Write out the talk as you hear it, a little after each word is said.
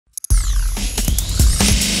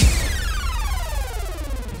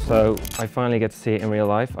So I finally get to see it in real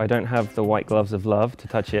life. I don't have the white gloves of love to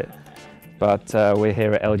touch it, but we're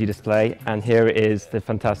here at LG Display, and here it is, the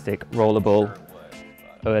fantastic rollable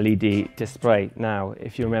OLED display. Now,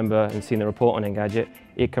 if you remember and seen the report on Engadget,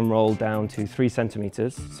 it can roll down to 3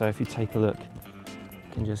 centimeters. So if you take a look,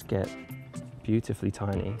 you can just get beautifully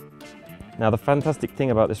tiny. Now, the fantastic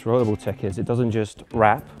thing about this rollable tech is it doesn't just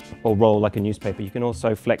wrap or roll like a newspaper. You can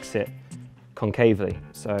also flex it concavely.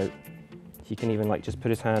 So he can even like just put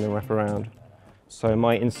his hand and wrap around. So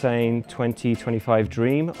my insane 2025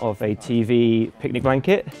 dream of a TV picnic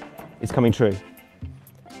blanket is coming true.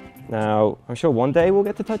 Now, I'm sure one day we'll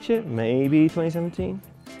get to touch it, maybe 2017.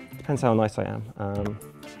 Depends how nice I am.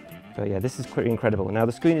 But yeah, this is pretty incredible. Now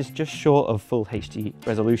the screen is just short of full HD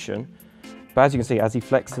resolution, but as you can see, as he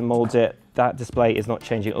flexes and molds it, that display is not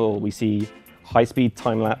changing at all. We see high-speed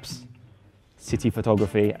time-lapse city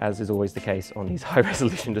photography, as is always the case on these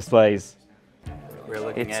high-resolution displays.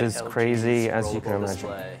 It's as crazy as you can imagine.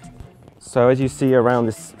 Display. So as you see around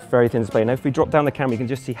this very thin display, now if we drop down the camera, you can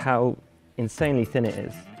just see how insanely thin it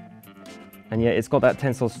is. And yet it's got that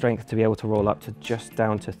tensile strength to be able to roll up to just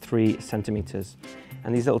down to 3 centimeters.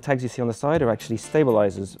 And these little tags you see on the side are actually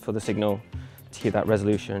stabilizers for the signal to keep that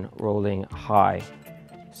resolution rolling high.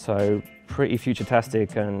 So pretty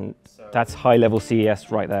futuristic, and that's high-level CES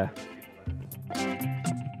right there.